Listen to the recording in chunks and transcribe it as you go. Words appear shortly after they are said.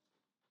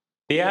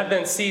The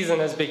Advent season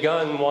has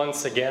begun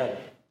once again.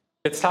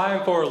 It's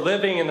time for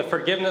living in the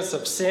forgiveness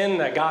of sin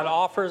that God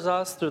offers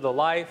us through the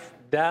life,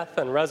 death,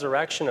 and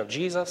resurrection of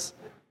Jesus.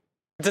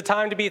 It's a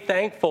time to be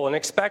thankful and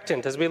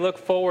expectant as we look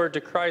forward to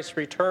Christ's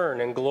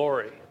return in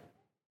glory.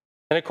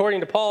 And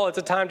according to Paul, it's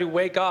a time to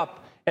wake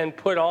up and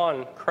put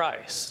on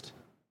Christ.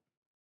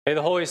 May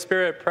the Holy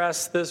Spirit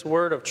press this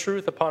word of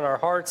truth upon our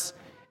hearts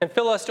and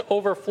fill us to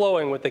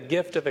overflowing with the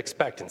gift of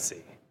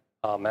expectancy.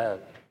 Amen.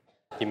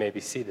 You may be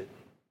seated.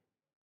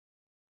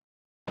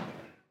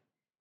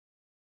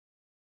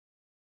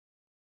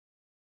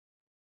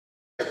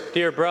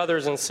 Dear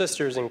brothers and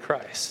sisters in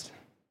Christ,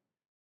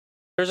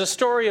 there's a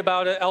story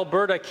about an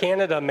Alberta,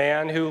 Canada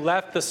man who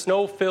left the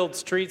snow-filled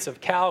streets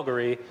of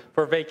Calgary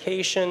for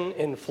vacation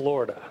in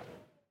Florida.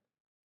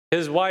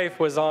 His wife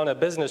was on a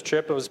business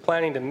trip and was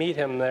planning to meet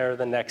him there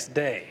the next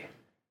day.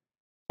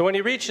 And when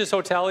he reached his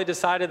hotel, he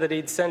decided that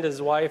he'd send his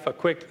wife a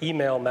quick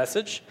email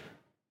message.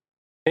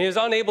 And he was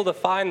unable to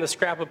find the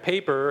scrap of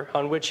paper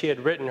on which he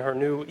had written her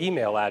new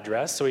email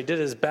address, so he did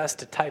his best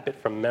to type it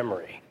from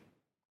memory.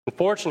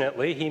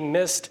 Unfortunately, he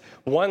missed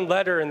one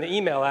letter in the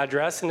email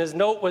address, and his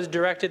note was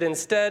directed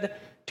instead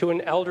to an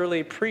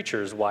elderly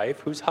preacher's wife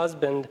whose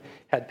husband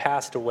had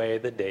passed away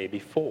the day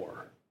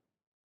before.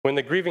 When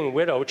the grieving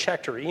widow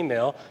checked her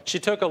email, she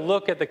took a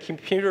look at the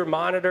computer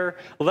monitor,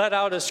 let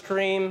out a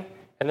scream,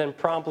 and then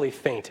promptly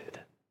fainted.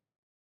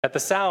 At the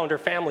sound, her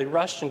family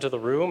rushed into the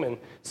room and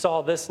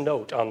saw this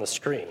note on the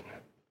screen.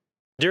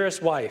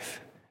 "Dearest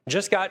wife,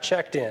 just got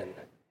checked in.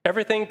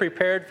 Everything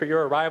prepared for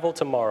your arrival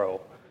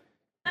tomorrow.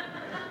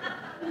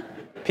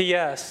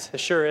 P.S. It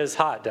sure is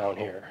hot down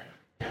here."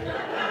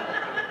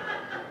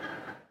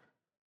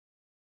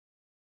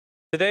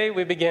 Today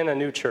we begin a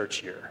new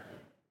church year.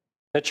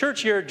 The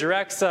church year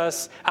directs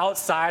us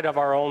outside of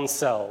our own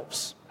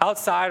selves,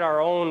 outside our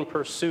own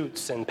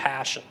pursuits and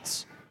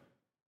passions.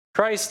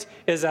 Christ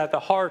is at the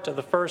heart of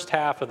the first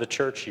half of the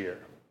church year,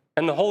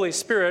 and the Holy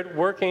Spirit,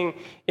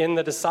 working in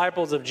the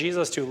disciples of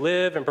Jesus to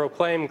live and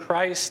proclaim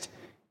Christ,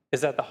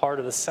 is at the heart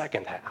of the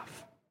second half.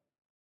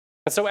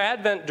 And so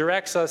Advent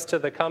directs us to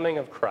the coming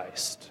of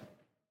Christ.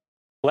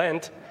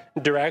 Lent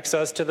directs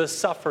us to the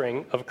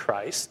suffering of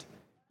Christ.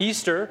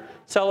 Easter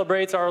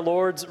celebrates our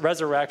Lord's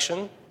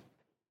resurrection.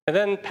 And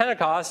then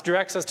Pentecost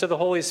directs us to the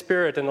Holy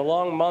Spirit, and the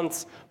long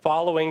months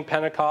following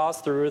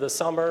Pentecost through the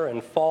summer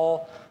and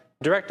fall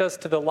direct us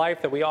to the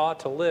life that we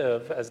ought to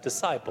live as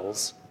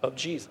disciples of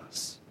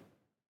Jesus.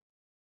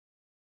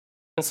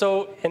 And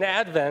so in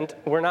Advent,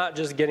 we're not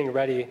just getting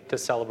ready to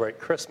celebrate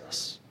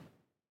Christmas.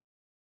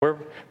 We're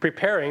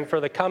preparing for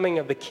the coming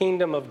of the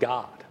kingdom of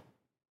God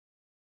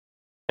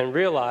and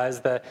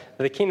realize that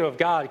the kingdom of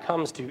God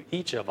comes to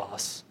each of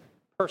us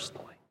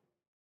personally.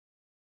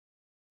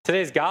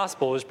 Today's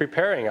gospel is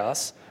preparing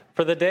us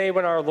for the day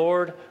when our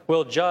Lord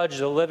will judge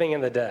the living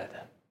and the dead.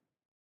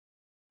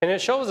 And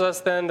it shows us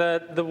then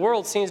that the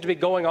world seems to be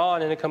going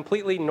on in a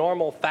completely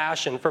normal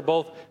fashion for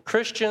both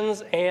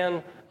Christians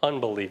and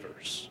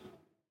unbelievers.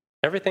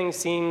 Everything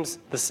seems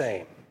the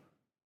same.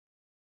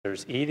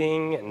 There's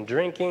eating and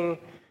drinking,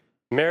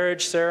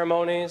 marriage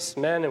ceremonies,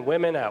 men and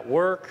women at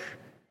work.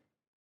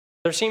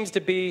 There seems to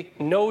be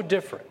no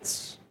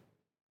difference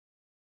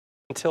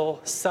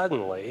until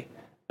suddenly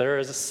there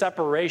is a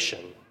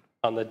separation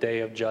on the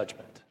day of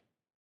judgment.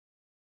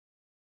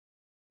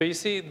 But you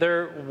see,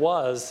 there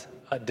was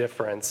a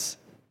difference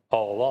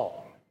all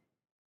along.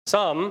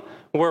 Some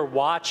were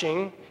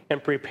watching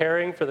and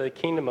preparing for the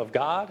kingdom of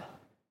God,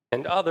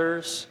 and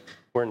others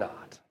were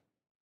not.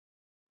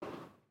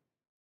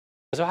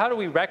 So how do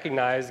we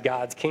recognize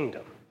God's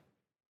kingdom?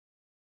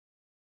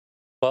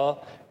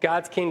 Well,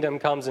 God's kingdom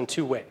comes in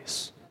two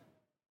ways.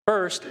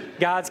 First,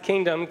 God's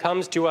kingdom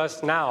comes to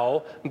us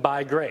now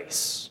by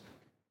grace.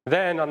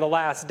 Then, on the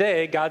last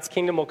day, God's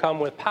kingdom will come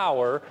with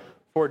power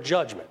for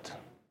judgment.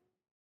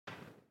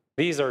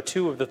 These are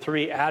two of the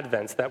three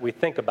Advents that we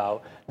think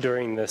about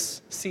during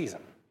this season.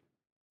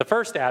 The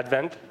first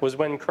Advent was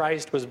when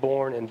Christ was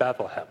born in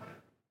Bethlehem.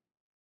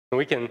 And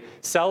we can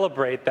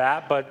celebrate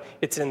that, but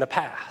it's in the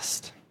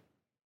past.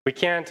 We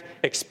can't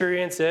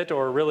experience it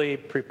or really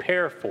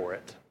prepare for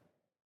it.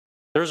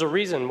 There's a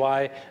reason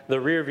why the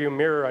rearview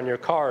mirror on your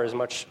car is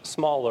much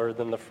smaller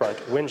than the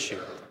front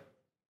windshield.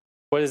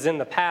 What is in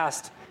the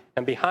past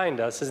and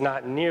behind us is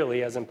not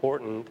nearly as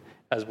important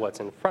as what's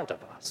in front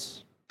of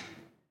us.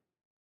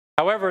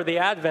 However, the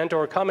advent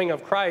or coming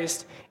of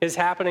Christ is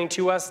happening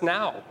to us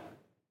now.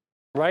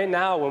 Right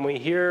now, when we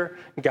hear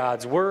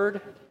God's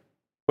word,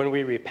 when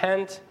we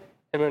repent,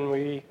 and when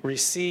we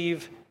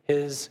receive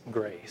his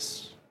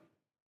grace.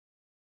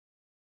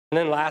 And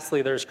then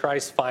lastly, there's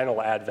Christ's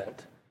final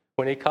advent,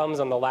 when he comes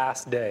on the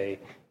last day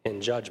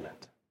in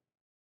judgment.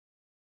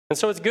 And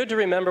so it's good to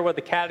remember what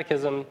the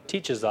Catechism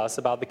teaches us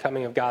about the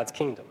coming of God's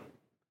kingdom.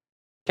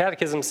 The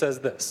Catechism says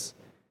this: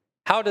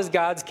 how does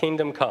God's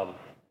kingdom come?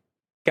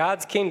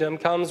 God's kingdom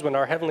comes when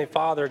our Heavenly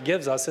Father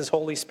gives us his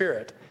Holy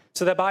Spirit,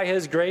 so that by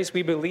his grace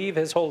we believe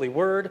his holy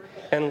word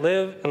and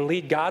live and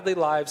lead godly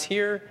lives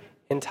here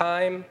in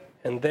time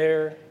and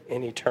there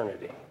in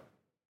eternity.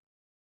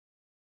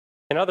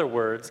 In other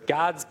words,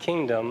 God's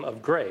kingdom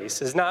of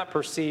grace is not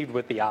perceived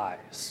with the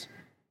eyes.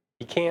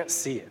 You can't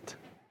see it.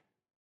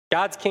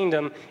 God's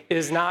kingdom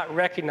is not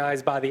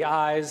recognized by the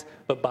eyes,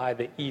 but by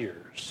the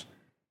ears.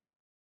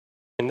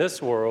 In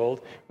this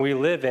world, we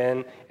live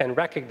in and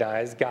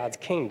recognize God's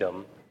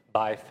kingdom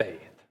by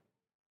faith.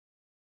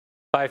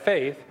 By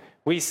faith,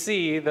 we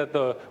see that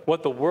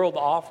what the world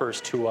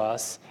offers to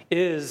us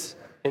is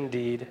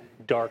indeed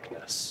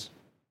darkness.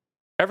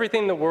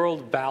 Everything the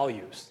world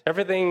values,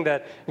 everything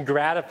that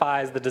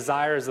gratifies the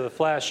desires of the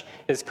flesh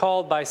is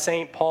called by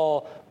St.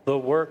 Paul the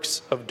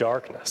works of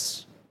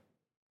darkness.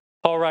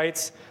 Paul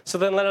writes, "So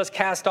then let us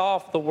cast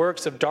off the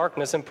works of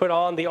darkness and put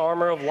on the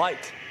armor of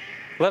light.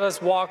 Let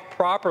us walk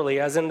properly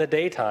as in the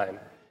daytime,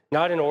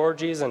 not in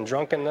orgies and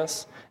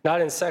drunkenness, not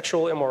in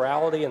sexual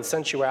immorality and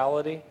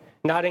sensuality,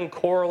 not in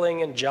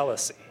quarreling and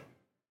jealousy."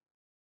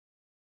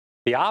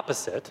 The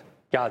opposite,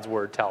 God's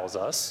word tells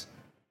us,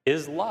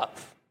 is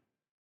love.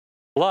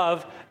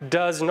 Love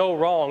does no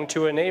wrong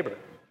to a neighbor.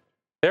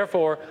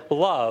 Therefore,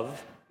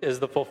 love is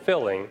the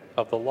fulfilling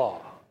of the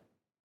law.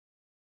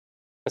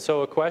 And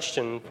so a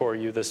question for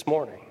you this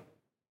morning: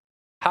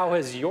 how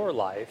has your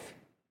life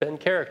been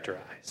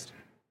characterized?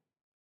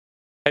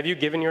 Have you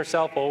given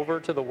yourself over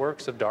to the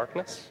works of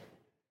darkness?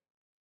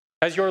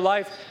 Has your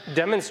life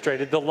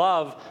demonstrated the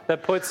love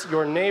that puts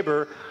your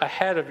neighbor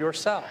ahead of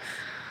yourself?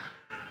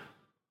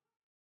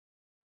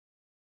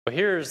 But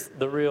here's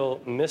the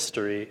real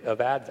mystery of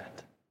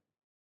Advent: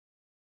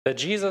 that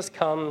Jesus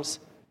comes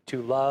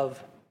to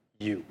love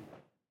you.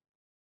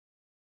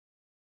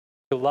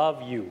 To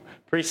love you.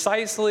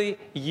 Precisely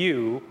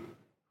you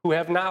who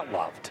have not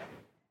loved,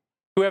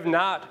 who have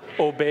not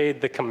obeyed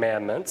the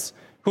commandments,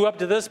 who up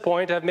to this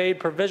point have made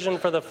provision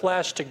for the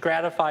flesh to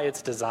gratify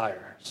its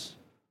desires.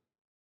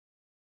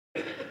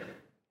 And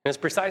it's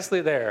precisely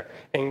there,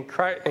 in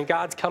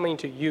God's coming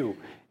to you,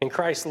 in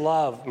Christ's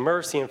love,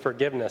 mercy, and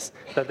forgiveness,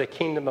 that the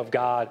kingdom of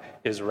God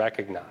is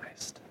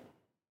recognized.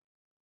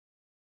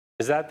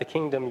 Is that the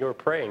kingdom you're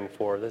praying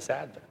for this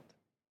Advent?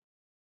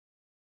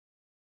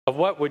 Of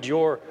what would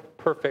your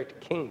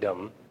perfect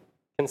kingdom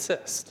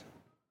consist?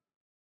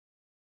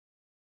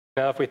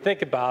 Now, if we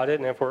think about it,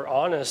 and if we're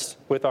honest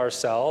with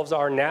ourselves,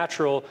 our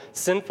natural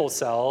sinful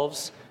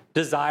selves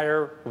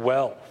desire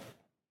wealth,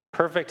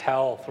 perfect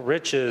health,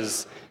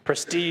 riches,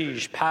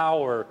 prestige,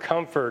 power,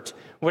 comfort,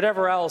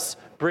 whatever else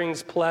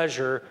brings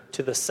pleasure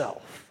to the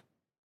self.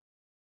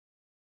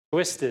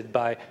 Twisted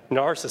by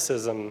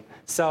narcissism,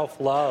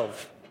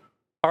 self-love,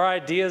 our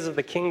ideas of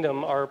the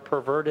kingdom are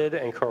perverted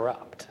and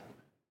corrupt.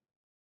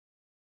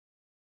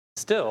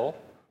 Still,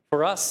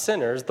 for us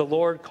sinners, the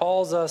Lord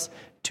calls us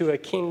to a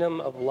kingdom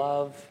of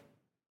love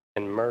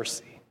and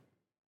mercy.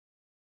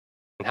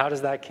 And how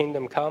does that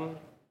kingdom come?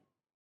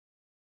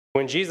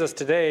 When Jesus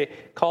today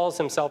calls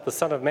himself the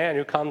Son of Man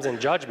who comes in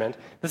judgment,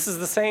 this is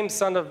the same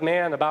Son of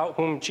Man about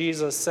whom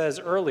Jesus says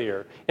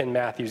earlier in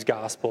Matthew's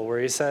Gospel, where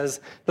he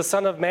says, "The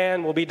Son of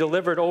Man will be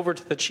delivered over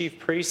to the chief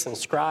priests and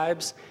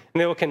scribes,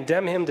 and they will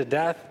condemn him to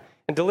death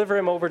and deliver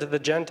him over to the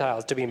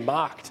Gentiles to be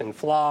mocked and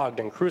flogged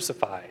and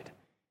crucified,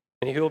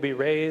 and he will be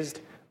raised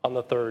on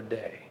the third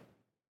day."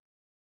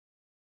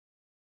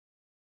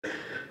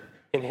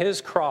 In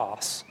his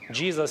cross,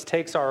 Jesus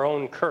takes our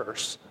own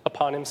curse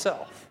upon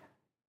himself,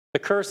 the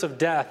curse of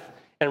death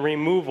and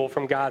removal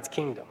from God's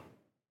kingdom.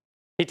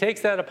 He takes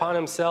that upon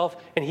himself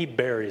and he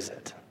buries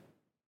it.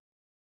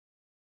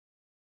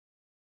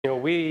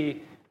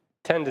 We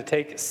tend to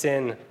take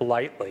sin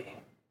lightly.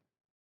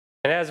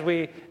 And as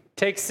we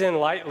take sin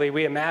lightly,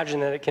 we imagine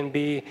that it can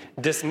be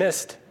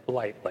dismissed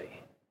lightly.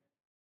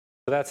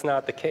 But that's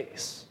not the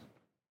case.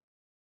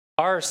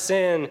 Our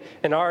sin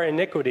and our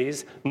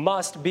iniquities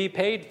must be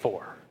paid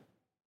for.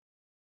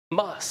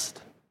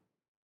 Must.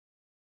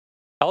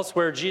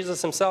 Elsewhere,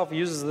 Jesus himself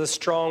uses this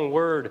strong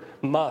word,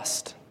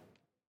 must.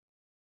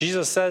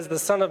 Jesus says the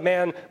Son of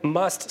Man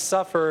must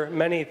suffer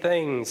many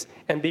things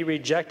and be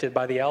rejected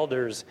by the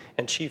elders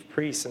and chief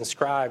priests and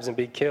scribes and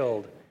be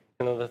killed,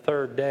 and on the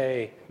third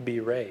day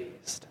be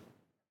raised.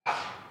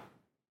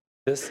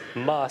 This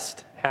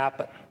must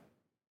happen.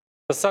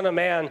 The Son of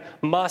Man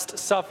must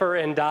suffer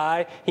and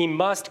die. He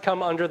must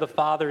come under the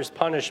Father's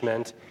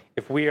punishment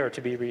if we are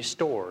to be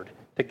restored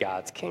to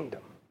God's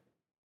kingdom.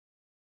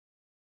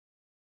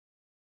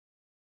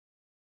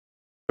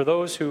 For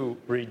those who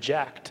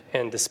reject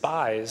and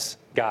despise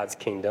God's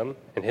kingdom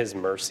and his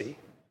mercy,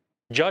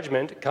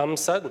 judgment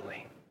comes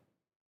suddenly.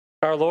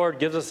 Our Lord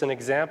gives us an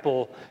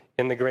example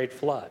in the great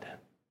flood.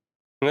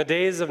 In the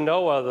days of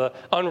Noah, the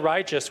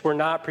unrighteous were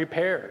not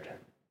prepared.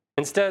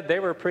 Instead, they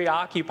were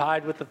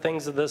preoccupied with the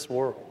things of this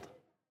world.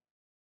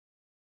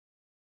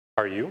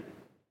 Are you?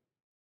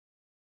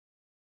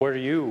 What are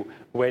you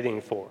waiting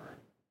for?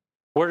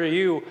 What are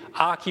you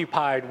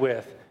occupied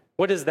with?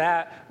 What is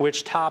that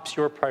which tops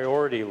your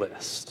priority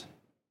list?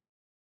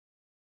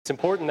 It's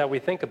important that we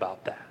think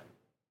about that.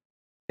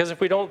 Because if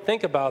we don't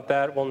think about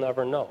that, we'll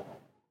never know.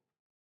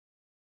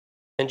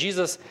 And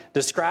Jesus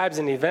describes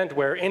an event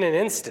where in an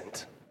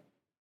instant,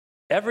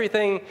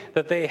 everything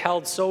that they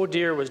held so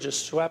dear was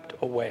just swept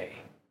away.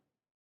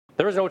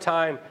 There was no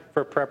time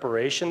for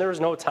preparation. There was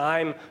no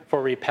time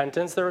for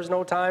repentance. There was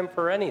no time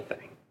for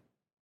anything.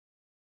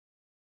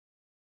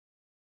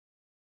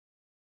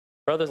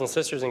 Brothers and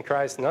sisters in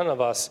Christ, none of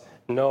us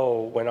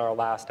know when our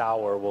last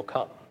hour will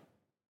come.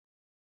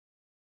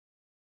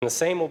 And the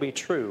same will be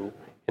true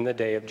in the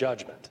day of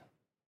judgment.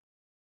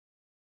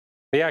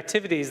 The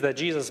activities that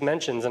Jesus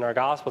mentions in our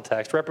gospel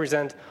text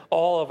represent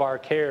all of our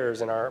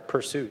cares and our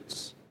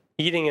pursuits.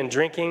 Eating and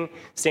drinking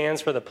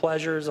stands for the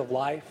pleasures of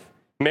life.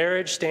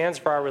 Marriage stands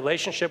for our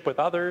relationship with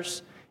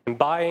others. And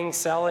buying,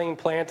 selling,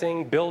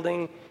 planting,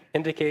 building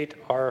indicate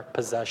our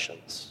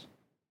possessions.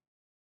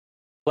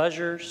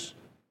 Pleasures,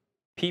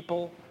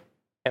 people,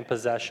 and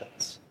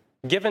possessions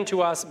given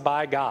to us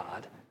by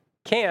God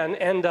can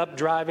end up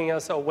driving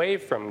us away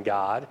from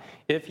God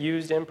if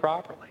used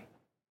improperly.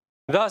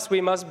 Thus,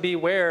 we must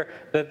beware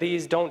that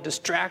these don't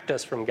distract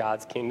us from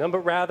God's kingdom,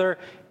 but rather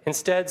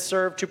instead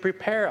serve to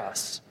prepare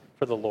us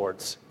for the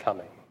Lord's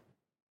coming.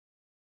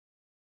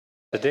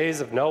 The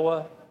days of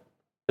Noah,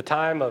 the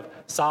time of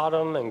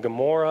Sodom and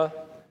Gomorrah,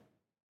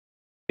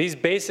 these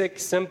basic,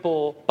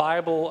 simple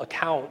Bible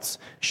accounts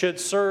should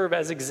serve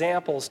as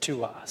examples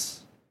to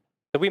us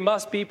that we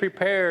must be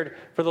prepared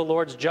for the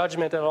Lord's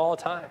judgment at all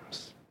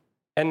times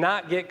and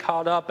not get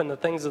caught up in the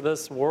things of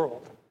this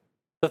world,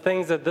 the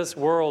things that this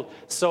world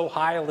so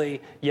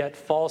highly yet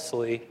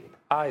falsely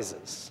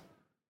prizes.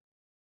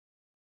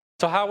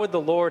 So how would the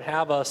Lord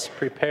have us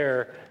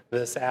prepare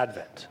this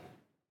Advent?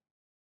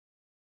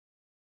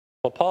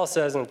 Well, Paul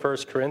says in 1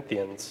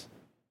 Corinthians,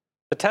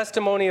 the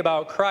testimony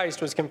about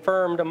Christ was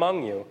confirmed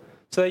among you,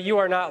 so that you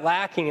are not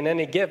lacking in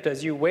any gift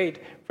as you wait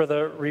for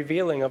the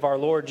revealing of our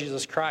Lord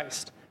Jesus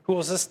Christ, who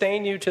will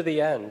sustain you to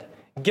the end,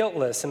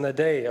 guiltless in the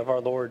day of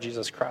our Lord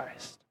Jesus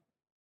Christ.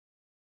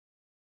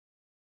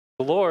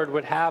 The Lord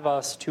would have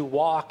us to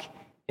walk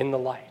in the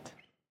light,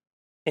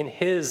 in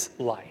his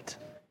light,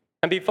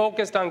 and be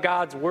focused on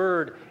God's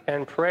word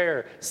and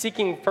prayer,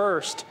 seeking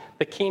first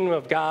the kingdom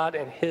of God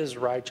and his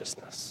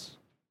righteousness.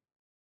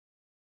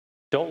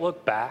 Don't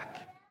look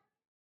back.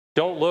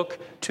 Don't look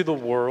to the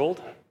world.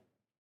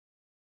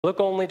 Look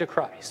only to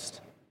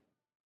Christ.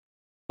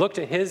 Look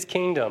to his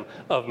kingdom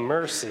of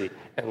mercy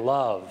and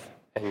love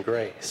and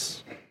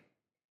grace.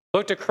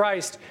 Look to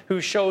Christ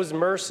who shows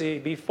mercy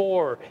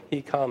before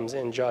he comes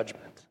in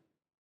judgment.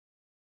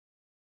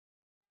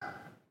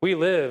 We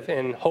live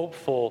in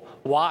hopeful,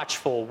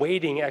 watchful,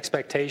 waiting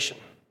expectation,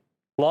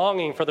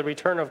 longing for the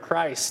return of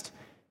Christ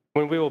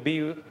when we will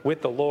be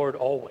with the Lord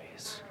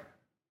always.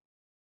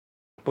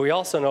 But we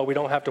also know we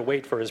don't have to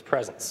wait for his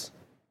presence.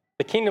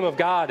 The kingdom of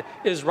God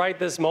is right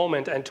this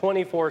moment and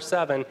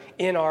 24/7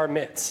 in our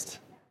midst.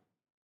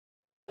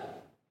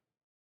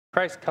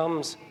 Christ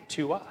comes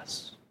to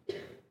us.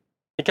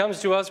 He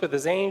comes to us with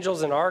his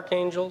angels and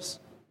archangels.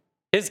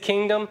 His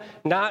kingdom,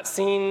 not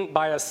seen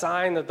by a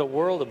sign that the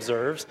world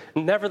observes,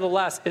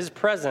 nevertheless is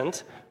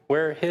present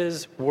where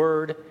his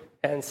word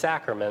and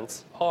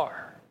sacraments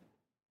are.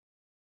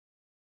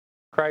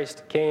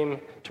 Christ came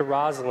to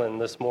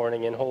Rosalind this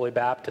morning in holy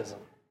baptism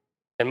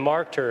and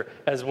marked her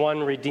as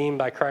one redeemed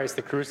by Christ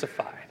the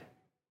crucified.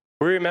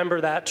 We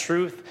remember that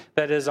truth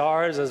that is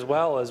ours as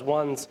well as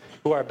ones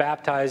who are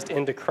baptized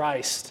into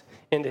Christ,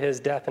 into his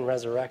death and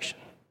resurrection.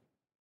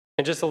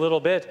 In just a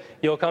little bit,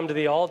 you'll come to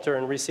the altar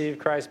and receive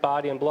Christ's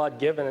body and blood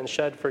given and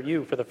shed for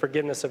you for the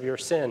forgiveness of your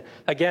sin.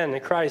 Again,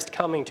 Christ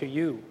coming to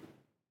you.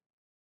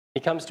 He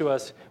comes to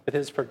us with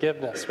his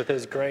forgiveness, with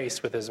his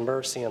grace, with his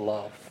mercy and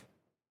love.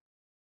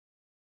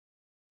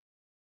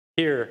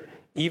 Here,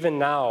 even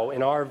now,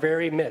 in our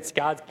very midst,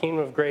 God's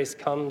kingdom of grace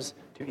comes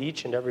to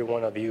each and every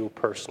one of you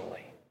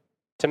personally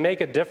to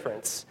make a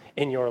difference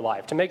in your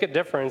life, to make a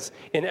difference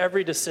in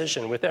every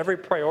decision, with every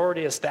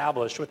priority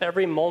established, with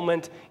every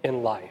moment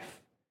in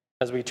life,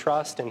 as we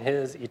trust in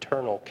his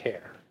eternal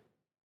care.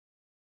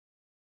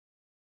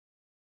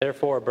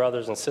 Therefore,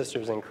 brothers and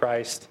sisters in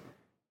Christ,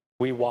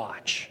 we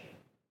watch,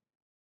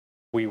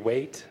 we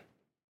wait,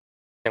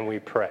 and we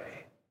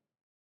pray.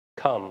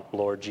 Come,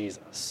 Lord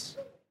Jesus.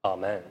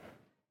 Amen.